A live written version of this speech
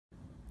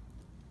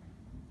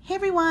Hey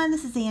everyone,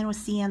 this is Ann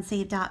with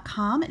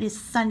CNSave.com. It is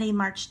Sunday,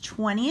 March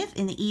 20th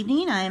in the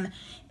evening. I'm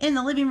in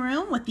the living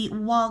room with the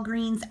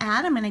Walgreens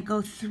ad. I'm going to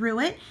go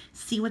through it,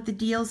 see what the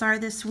deals are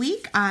this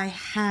week. I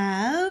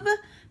have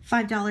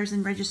 $5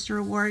 in register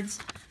rewards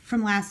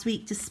from last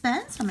week to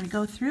spend, so I'm going to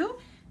go through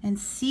and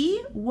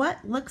see what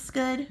looks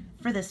good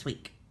for this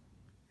week.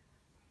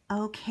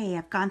 Okay,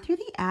 I've gone through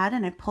the ad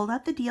and I've pulled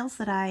out the deals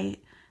that I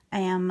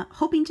am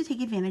hoping to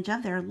take advantage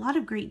of. There are a lot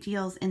of great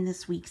deals in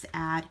this week's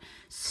ad.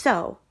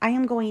 So I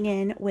am going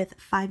in with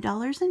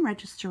 $5 in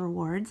register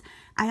rewards.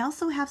 I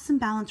also have some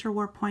balance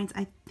reward points.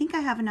 I think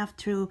I have enough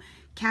to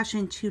cash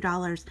in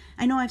 $2.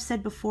 I know I've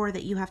said before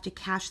that you have to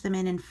cash them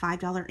in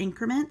 $5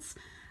 increments,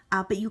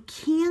 but you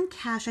can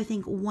cash, I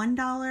think, $1,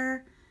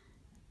 $2,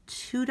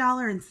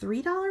 and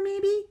 $3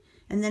 maybe,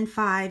 and then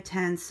 $5,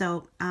 $10.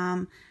 So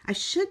I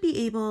should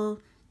be able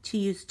to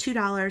use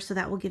 $2, so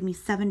that will give me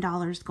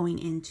 $7 going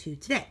into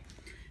today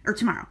or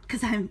tomorrow,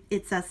 because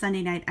it's a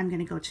Sunday night. I'm going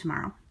to go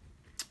tomorrow.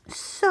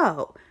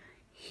 So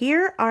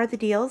here are the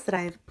deals that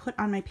I've put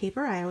on my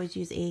paper. I always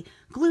use a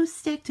glue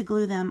stick to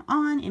glue them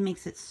on. It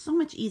makes it so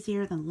much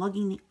easier than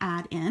lugging the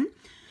ad in.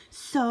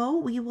 So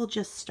we will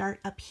just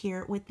start up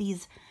here with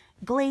these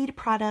Glade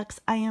products.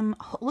 I am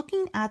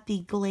looking at the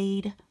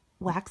Glade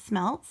wax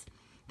melts.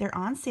 They're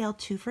on sale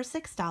 2 for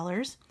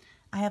 $6.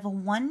 I have a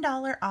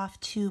 $1 off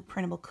 2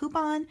 printable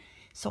coupon,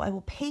 so I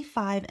will pay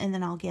 $5 and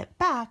then I'll get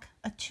back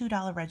a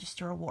 $2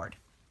 register reward.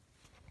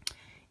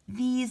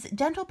 These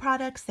dental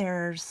products,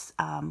 there's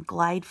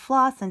Glide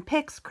Floss and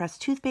Picks,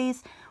 Crest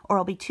toothpaste,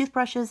 Oral-B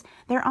toothbrushes.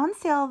 They're on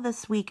sale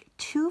this week,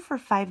 2 for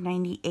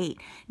 $5.98.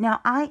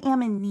 Now, I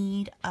am in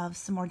need of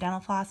some more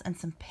dental floss and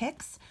some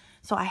Picks,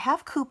 so I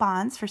have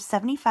coupons for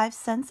 75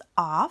 cents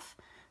off.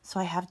 So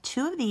I have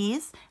 2 of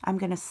these. I'm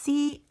going to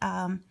see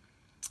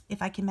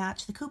if I can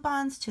match the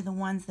coupons to the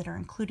ones that are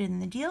included in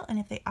the deal, and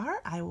if they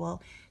are, I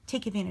will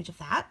take advantage of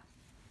that.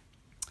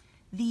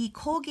 The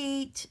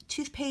Colgate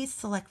toothpaste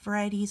select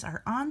varieties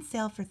are on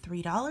sale for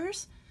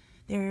 $3.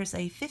 There's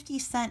a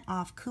 50-cent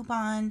off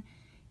coupon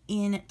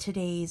in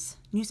today's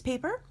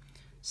newspaper.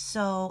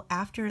 So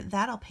after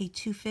that, I'll pay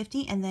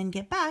 $2.50 and then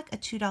get back a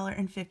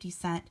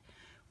 $2.50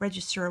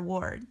 register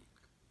reward.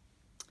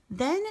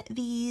 Then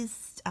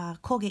these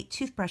Colgate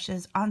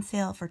toothbrushes on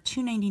sale for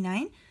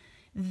 $2.99.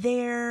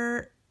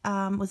 There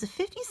was a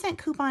 50-cent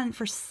coupon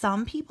for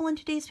some people in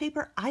today's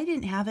paper. I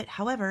didn't have it.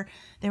 However,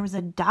 there was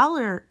a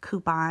 $1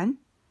 coupon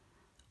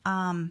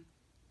a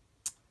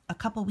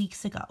couple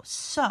weeks ago.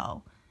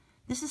 So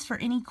this is for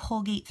any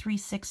Colgate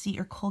 360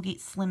 or Colgate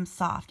Slim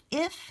Soft.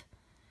 If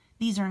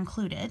these are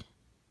included,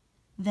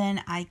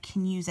 then I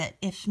can use it.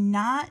 If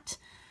not,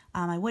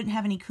 I wouldn't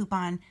have any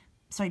coupon,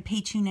 so I'd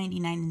pay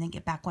 $2.99 and then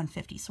get back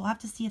 $1.50. So we'll have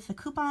to see if the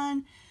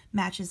coupon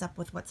matches up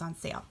with what's on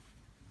sale.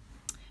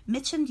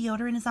 Mitchum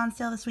deodorant is on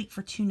sale this week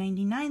for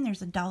 $2.99.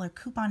 There's a $1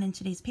 coupon in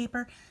today's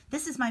paper.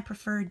 This is my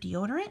preferred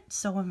deodorant,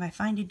 so when I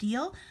find a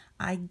deal,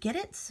 I get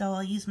it. So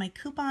I'll use my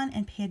coupon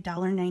and pay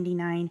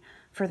 $1.99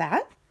 for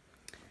that.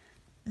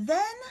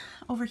 Then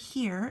over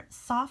here,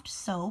 soft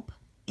soap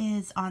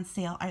is on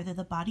sale, either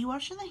the body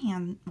wash or the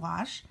hand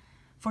wash,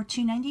 for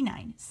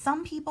 $2.99.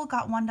 Some people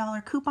got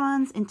 $1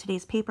 coupons in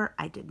today's paper.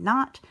 I did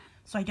not,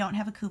 so I don't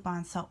have a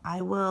coupon, so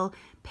I will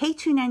pay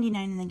 $2.99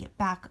 and then get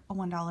back a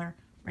 $1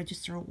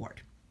 register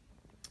reward.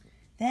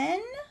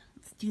 Then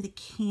let's do the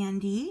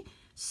candy.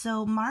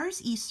 So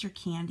Mars Easter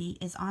candy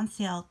is on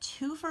sale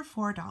 2 for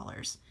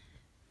 $4.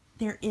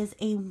 There is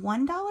a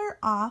 $1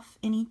 off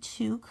any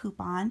 2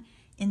 coupon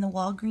in the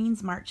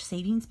Walgreens March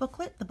savings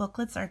booklet. The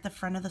booklets are at the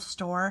front of the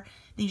store.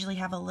 They usually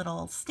have a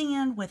little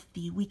stand with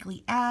the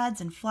weekly ads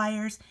and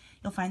flyers.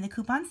 You'll find the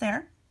coupons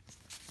there.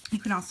 You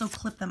can also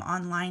clip them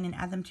online and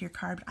add them to your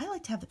card. But I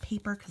like to have the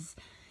paper because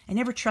I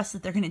never trust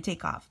that they're going to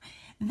take off.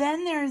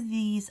 Then there's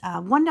these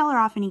 $1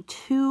 off any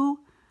 2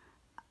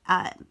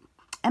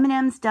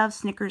 M&M's, Dove,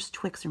 Snickers,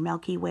 Twix, or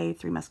Milky Way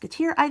 3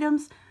 Musketeer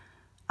items.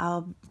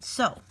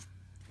 So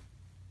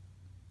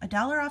a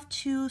 $1 off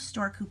 2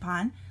 store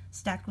coupon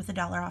stacked with a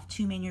 $1 off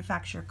 2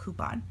 manufacturer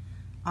coupon.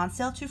 On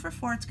sale 2 for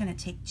 $4. It's going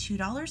to take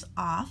 $2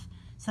 off.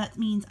 So that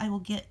means I will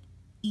get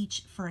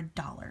each for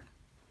 $1.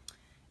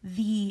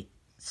 The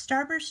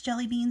Starburst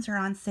jelly beans are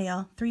on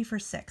sale 3 for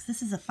 $6.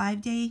 This is a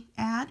 5-day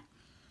ad.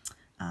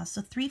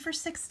 So 3 for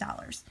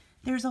 $6.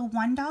 There's a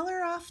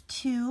 $1 off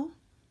 2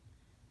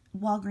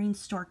 Walgreens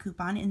store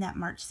coupon in that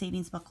March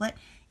savings booklet,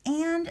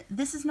 and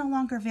this is no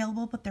longer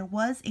available, but there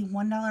was a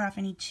 $1 off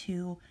any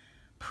 2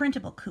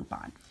 printable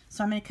coupon.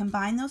 So I'm going to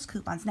combine those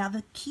coupons. Now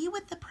the key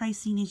with the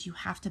pricing is you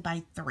have to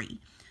buy 3.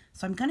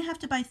 So I'm going to have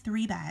to buy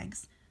 3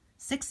 bags,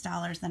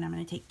 $6, then I'm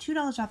going to take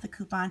 $2 off the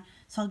coupon,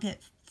 so I'll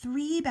get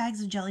 3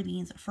 bags of jelly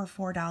beans for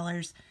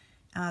 $4.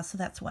 So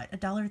that's what,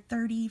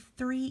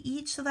 $1.33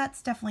 each, so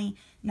that's definitely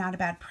not a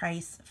bad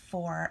price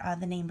for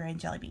the name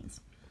brand jelly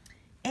beans.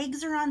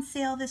 Eggs are on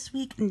sale this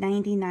week,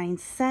 99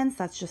 cents.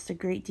 That's just a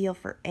great deal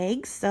for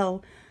eggs.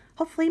 So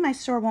hopefully my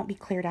store won't be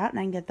cleared out and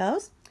I can get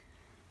those.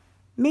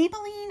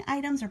 Maybelline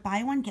items are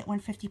buy one, get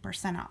one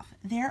 50% off.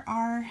 There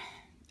are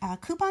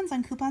coupons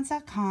on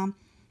coupons.com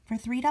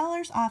for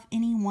 $3 off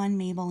any one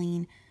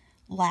Maybelline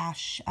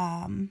lash,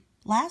 let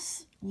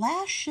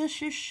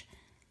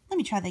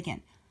me try that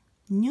again.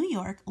 New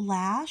York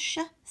Lash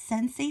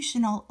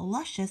Sensational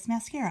Luscious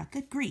Mascara.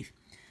 Good grief.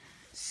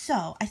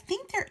 So I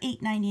think they're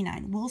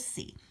 $8.99. We'll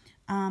see.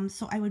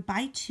 So I would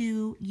buy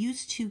two,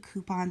 use two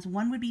coupons.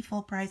 One would be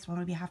full price, one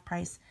would be half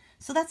price.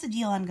 So that's a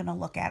deal I'm going to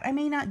look at. I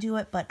may not do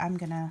it, but I'm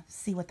going to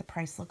see what the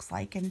price looks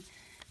like and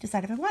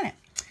decide if I want it.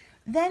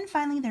 Then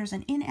finally, there's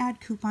an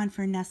in-ad coupon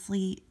for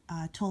Nestle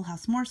Toll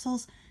House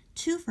Morsels,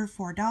 2 for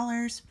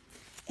 $4.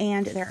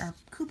 And there are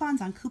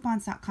coupons on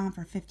coupons.com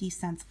for 50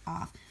 cents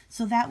off.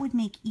 So that would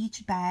make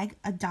each bag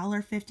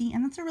 $1.50,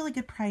 and that's a really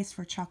good price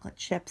for chocolate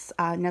chips,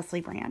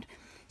 Nestle brand.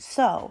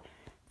 So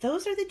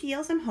those are the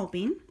deals I'm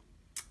hoping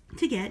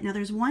to get. Now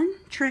there's one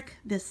trick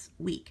this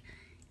week.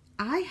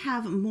 I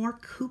have more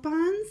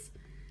coupons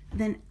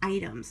than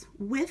items.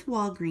 With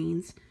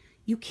Walgreens,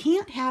 you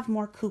can't have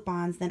more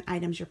coupons than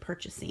items you're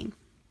purchasing.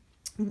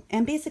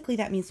 And basically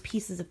that means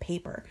pieces of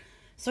paper.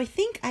 So I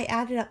think I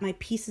added up my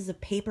pieces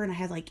of paper and I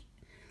had like,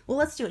 well,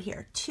 let's do it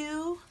here.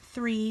 2,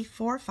 3,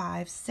 4,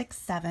 5, 6,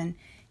 7,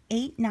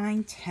 8,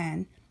 9,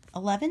 10,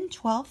 11,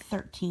 12,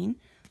 13,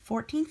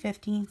 14,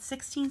 15,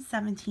 16,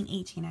 17,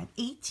 18. I have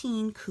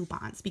 18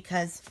 coupons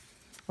because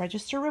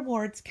register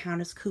rewards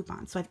count as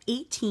coupons. So I have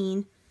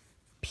 18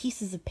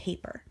 pieces of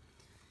paper.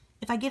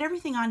 If I get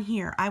everything on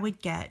here, I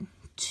would get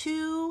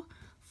 2,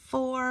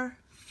 4,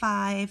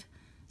 5,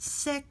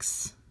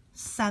 6,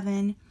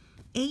 7,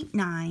 8,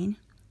 9,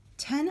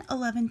 10,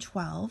 11,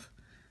 12,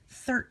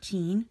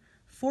 13,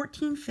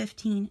 14,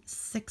 15,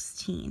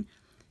 16.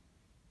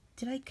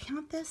 Did I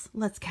count this?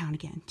 Let's count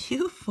again.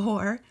 2,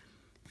 4,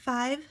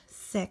 5,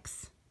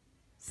 6,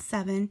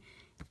 7,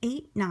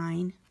 8,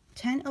 9,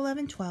 10,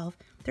 11, 12,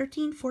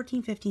 13,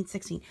 14, 15,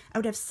 16. I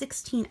would have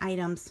 16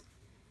 items,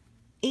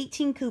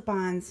 18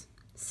 coupons,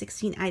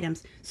 16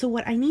 items. So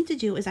what I need to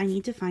do is I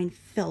need to find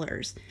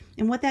fillers.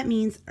 And what that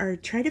means are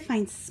try to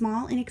find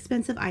small,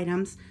 inexpensive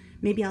items.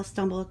 Maybe I'll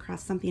stumble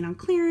across something on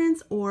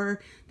clearance,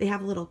 or they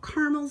have little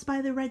caramels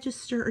by the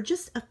register, or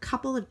just a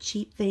couple of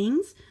cheap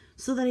things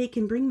so that I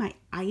can bring my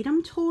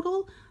item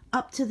total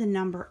up to the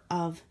number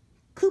of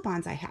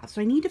coupons I have.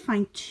 So I need to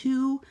find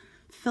 2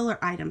 filler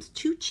items,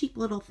 2 cheap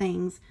little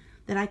things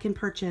that I can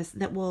purchase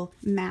that will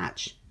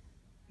match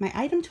my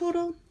item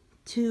total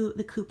to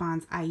the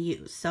coupons I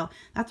use. So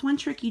that's one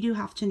trick you do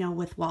have to know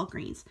with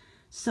Walgreens.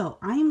 So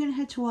I am going to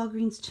head to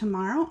Walgreens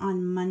tomorrow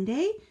on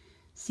Monday,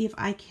 see if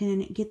I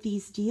can get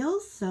these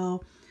deals.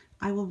 So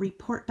I will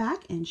report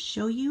back and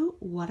show you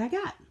what I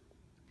got.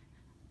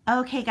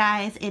 Okay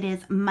guys, it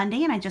is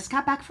Monday and I just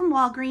got back from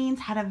Walgreens,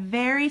 had a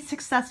very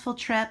successful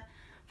trip,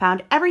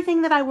 found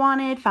everything that I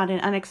wanted, found an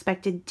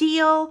unexpected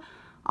deal,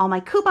 all my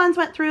coupons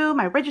went through,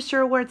 my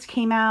register awards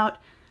came out.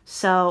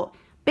 So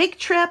big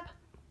trip,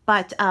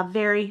 but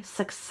very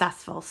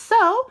successful.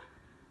 So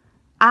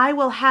I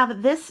will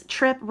have this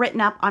trip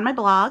written up on my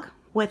blog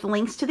with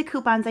links to the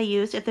coupons I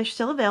used if they're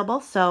still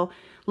available. So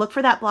look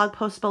for that blog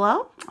post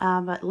below.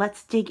 But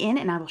let's dig in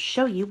and I will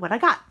show you what I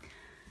got.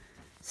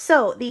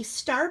 So the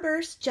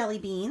Starburst jelly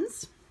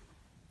beans,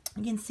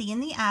 you can see in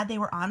the ad they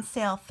were on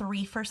sale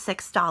 3 for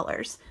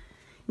 $6.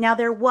 Now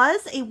there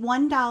was a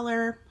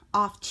 $1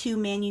 off 2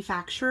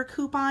 manufacturer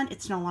coupon.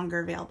 It's no longer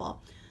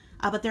available.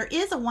 But there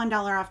is a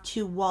 $1 off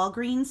 2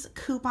 Walgreens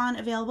coupon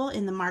available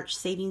in the March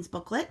savings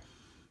booklet.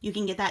 You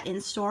can get that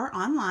in store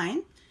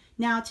online.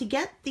 Now to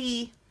get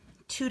the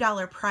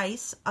 $2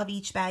 price of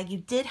each bag, you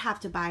did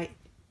have to buy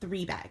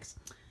 3 bags.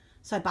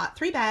 So I bought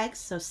 3 bags,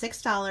 so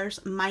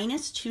 $6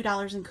 minus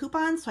 $2 in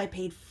coupons. So I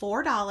paid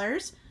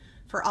 $4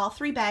 for all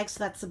 3 bags. So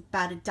that's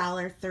about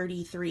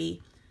 $1.33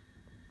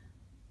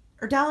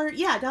 or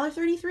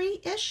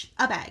 $1.33-ish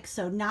a bag.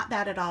 So not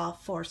bad at all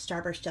for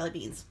Starburst jelly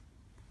beans.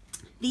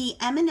 The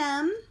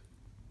M&M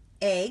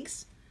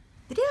eggs,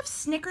 they did have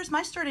Snickers.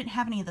 My store didn't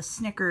have any of the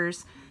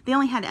Snickers. They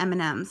only had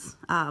M&M's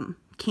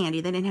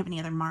candy. They didn't have any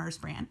other Mars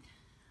brand.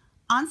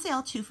 On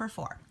sale 2 for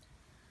 $4.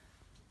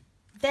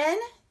 Then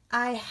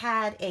I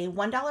had a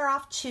 $1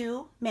 off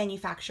 2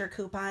 manufacturer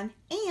coupon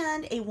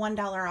and a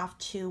 $1 off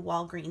 2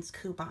 Walgreens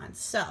coupons.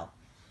 So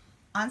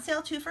on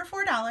sale 2 for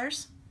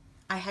 $4.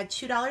 I had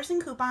 $2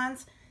 in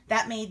coupons.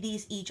 That made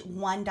these each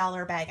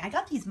 $1 bag. I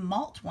got these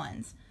malt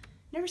ones.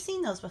 Never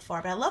seen those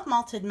before, but I love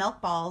malted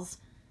milk balls.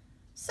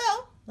 So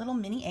little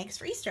mini eggs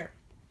for Easter.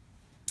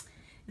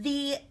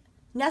 The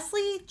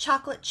Nestle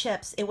chocolate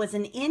chips, it was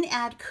an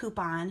in-ad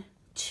coupon,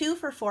 2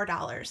 for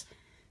 $4.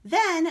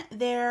 Then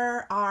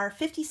there are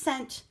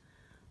 50-cent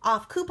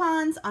off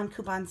coupons on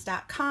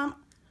coupons.com.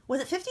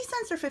 Was it 50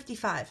 cents or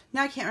 55?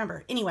 Now I can't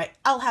remember. Anyway,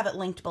 I'll have it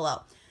linked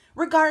below.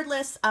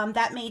 Regardless,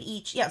 that made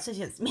each, so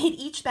it made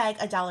each bag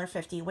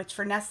 $1.50, which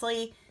for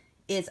Nestle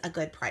is a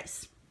good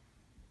price.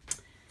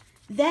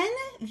 Then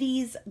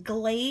these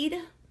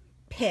Glade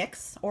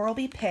picks,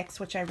 Oral-B picks,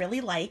 which I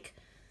really like.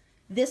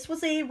 This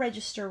was a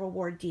register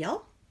reward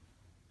deal.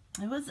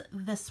 It was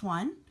this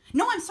one.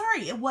 No, I'm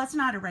sorry. It was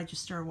not a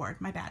register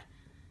reward. My bad.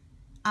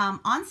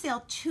 On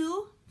sale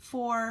 2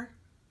 for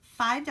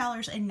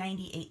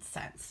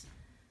 $5.98.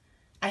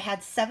 I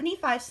had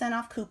 75%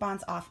 off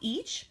coupons off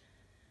each.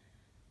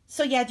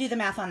 So yeah, do the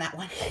math on that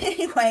one.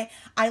 Anyway,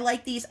 I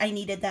like these. I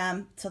needed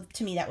them. So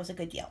to me, that was a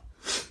good deal.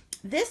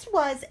 This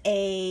was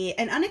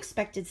an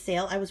unexpected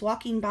sale. I was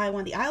walking by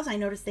one of the aisles. I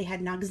noticed they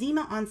had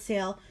Noxzema on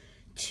sale,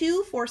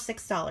 2 for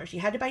 $6.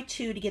 You had to buy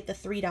 2 to get the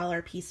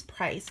 $3 piece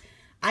price.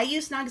 I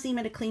use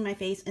Noxzema to clean my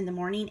face in the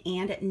morning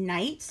and at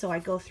night, so I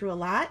go through a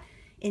lot.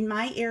 In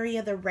my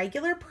area, the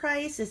regular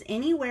price is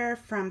anywhere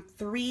from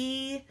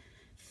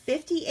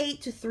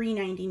 $3.58 to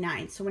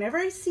 $3.99. So whenever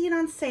I see it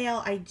on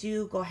sale, I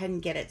do go ahead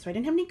and get it. So I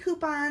didn't have any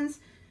coupons,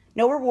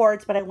 no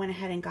rewards, but I went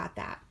ahead and got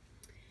that.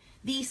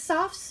 The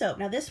soft soap,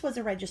 now this was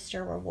a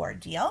register reward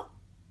deal.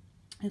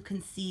 You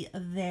can see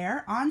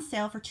there, on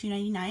sale for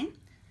 $2.99.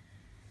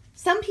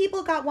 Some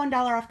people got $1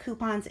 off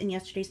coupons in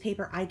yesterday's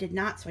paper. I did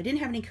not, so I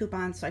didn't have any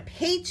coupons, so I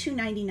paid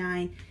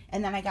 $2.99,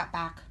 and then I got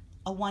back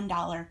a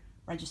 $1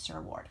 register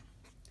reward.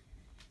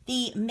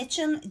 The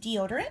Mitchum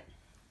deodorant,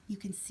 you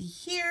can see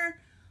here,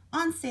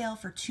 on sale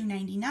for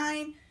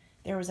 $2.99.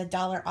 There was a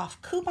 $1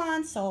 off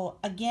coupon, so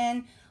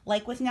again,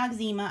 like with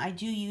Noxzema, I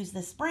do use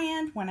this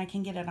brand. When I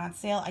can get it on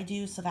sale, I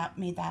do, so that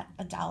made that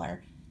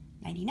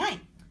 $1.99.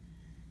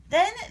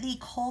 Then the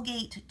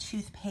Colgate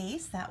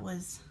toothpaste, that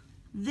was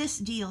this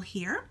deal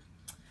here,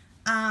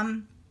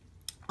 on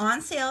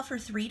sale for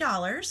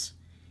 $3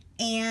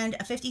 and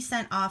a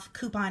 50-cent off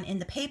coupon in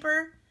the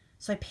paper.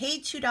 So I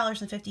paid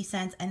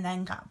 $2.50 and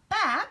then got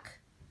back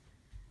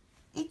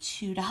a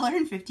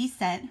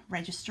 $2.50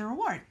 register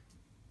reward.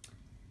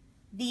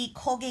 The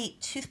Colgate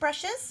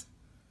toothbrushes,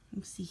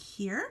 you see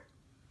here,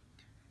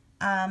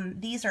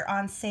 these are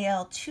on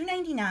sale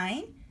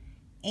 $2.99,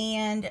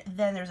 and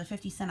then there's a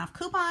 50-cent off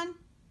coupon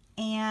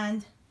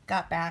and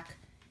got back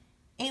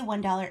a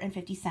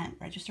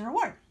 $1.50 register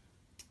reward.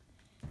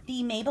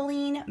 The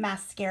Maybelline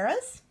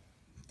mascaras,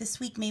 this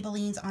week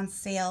Maybelline's on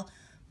sale,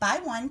 buy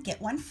one, get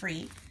one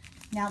free.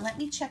 Now let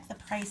me check the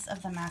price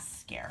of the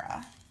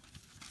mascara.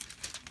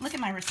 Look at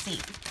my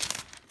receipt.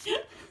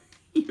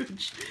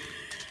 Huge.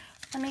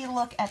 Let me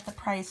look at the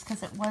price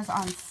because it was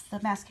on, the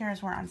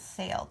mascaras were on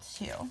sale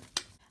too.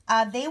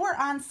 They were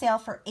on sale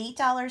for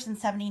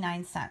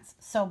 $8.79.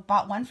 So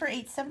bought one for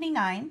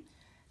 $8.79.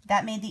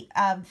 That made the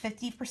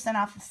 50%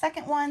 off the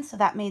second one. So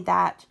that made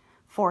that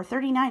for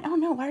 $39. Oh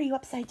no, why are you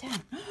upside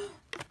down?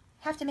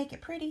 Have to make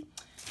it pretty.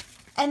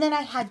 And then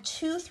I had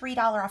 2 $3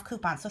 off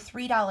coupons. So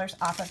 $3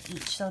 off of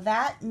each. So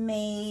that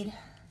made,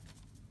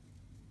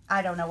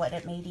 I don't know what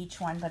it made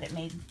each one, but it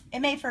made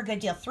for a good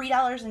deal.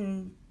 $3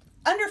 and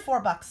under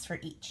 $4 for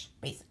each,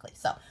 basically.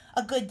 So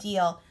a good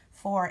deal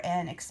for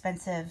an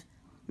expensive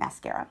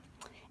mascara.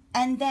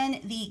 And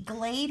then the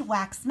Glade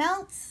Wax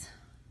Melts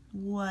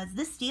was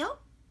this deal.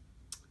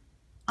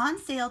 On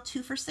sale,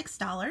 2 for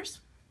 $6.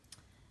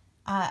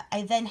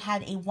 I then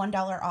had a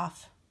 $1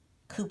 off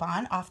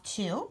coupon, off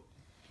 2.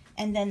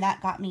 And then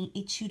that got me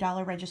a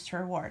 $2 register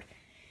reward.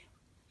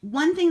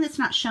 One thing that's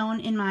not shown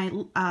in my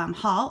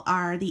haul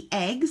are the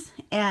eggs.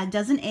 A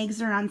dozen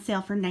eggs are on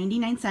sale for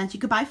 99 cents. You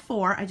could buy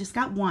 4. I just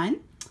got 1.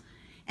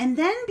 And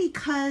then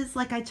because,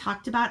 like I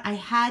talked about, I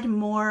had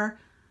more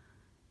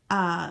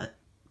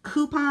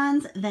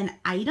coupons than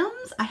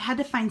items, I had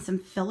to find some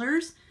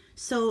fillers.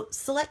 So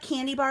select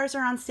candy bars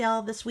are on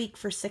sale this week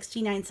for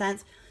 69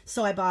 cents.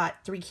 So I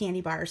bought 3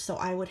 candy bars. So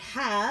I would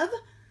have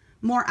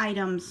more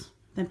items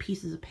than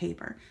pieces of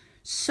paper.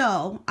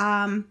 So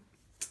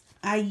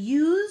I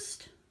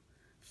used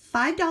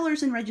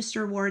 $5 in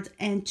register rewards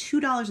and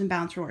 $2 in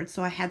bounce rewards.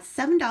 So I had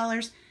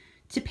 $7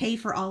 to pay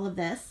for all of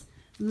this.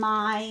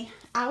 My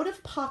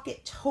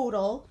out-of-pocket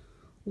total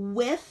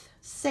with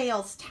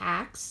sales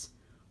tax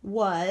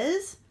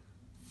was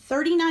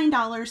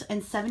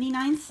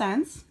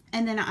 $39.79.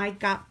 And then I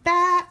got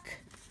back,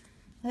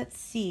 let's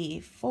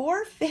see,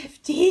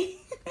 $4.50,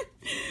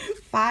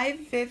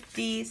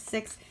 $5.50,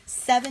 $6,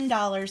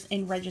 $7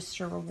 in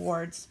register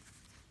rewards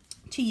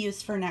to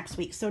use for next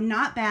week. So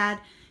not bad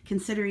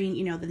considering,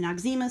 you know, the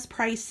Noxzema's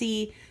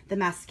pricey, the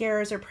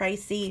mascaras are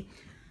pricey.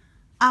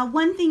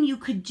 One thing you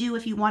could do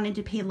if you wanted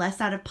to pay less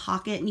out of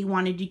pocket and you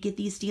wanted to get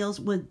these deals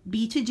would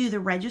be to do the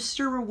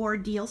register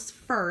reward deals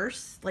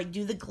first, like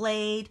do the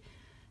Glade,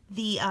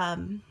 the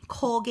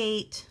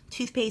Colgate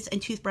toothpaste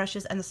and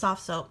toothbrushes and the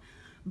soft soap.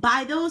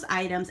 Buy those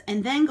items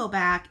and then go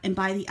back and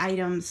buy the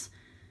items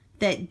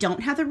that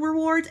don't have the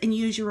rewards and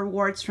use your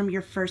rewards from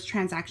your first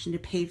transaction to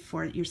pay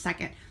for your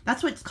second.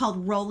 That's what's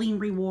called rolling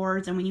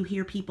rewards. And when you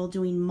hear people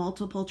doing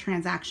multiple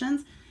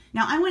transactions.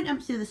 Now I went up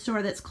to the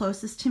store that's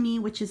closest to me,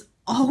 which is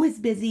always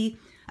busy.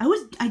 I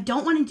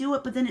don't want to do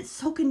it, but then it's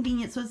so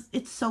convenient. So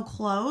it's so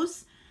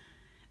close.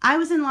 I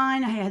was in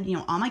line. I had, you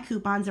know, all my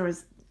coupons. There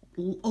was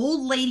an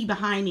old lady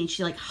behind me and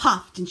she like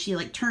huffed and she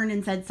like turned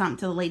and said something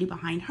to the lady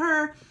behind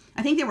her.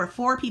 I think there were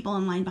 4 people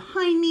in line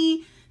behind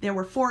me. There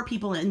were 4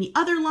 people in the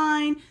other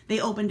line. They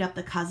opened up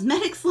the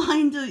cosmetics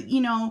line to,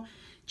 you know,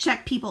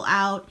 check people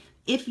out.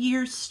 If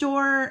your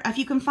store, if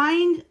you can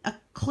find a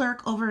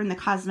clerk over in the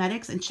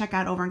cosmetics and check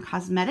out over in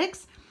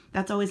cosmetics,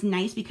 that's always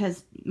nice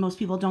because most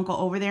people don't go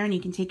over there and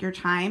you can take your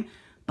time.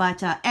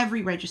 But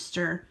every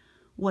register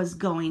was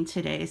going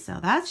today. So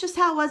that's just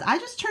how it was. I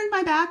just turned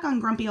my back on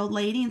grumpy old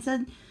lady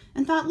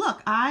and thought,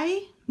 look,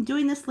 I'm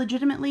doing this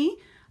legitimately.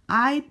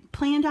 I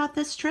planned out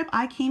this trip.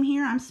 I came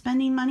here. I'm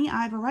spending money.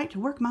 I have a right to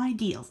work my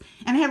deals.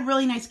 And I have a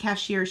really nice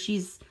cashier.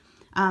 She's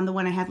the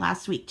one I had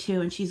last week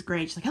too, and she's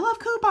great. She's like, I love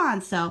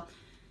coupons. So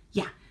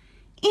yeah.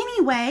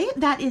 Anyway,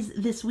 that is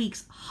this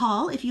week's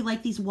haul. If you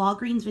like these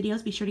Walgreens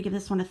videos, be sure to give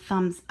this one a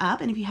thumbs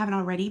up. And if you haven't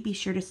already, be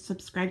sure to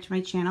subscribe to my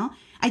channel.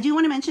 I do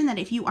want to mention that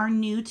if you are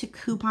new to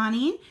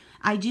couponing,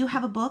 I do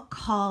have a book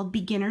called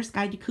Beginner's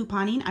Guide to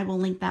Couponing. I will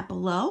link that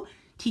below.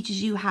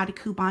 Teaches you how to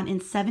coupon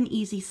in 7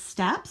 easy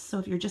steps. So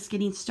if you're just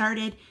getting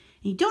started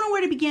and you don't know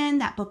where to begin,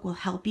 that book will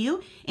help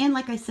you. And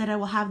like I said, I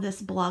will have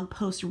this blog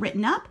post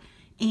written up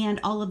and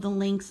all of the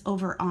links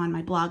over on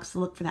my blog. So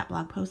look for that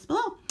blog post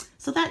below.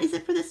 So that is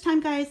it for this time,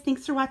 guys.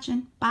 Thanks for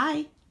watching.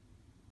 Bye.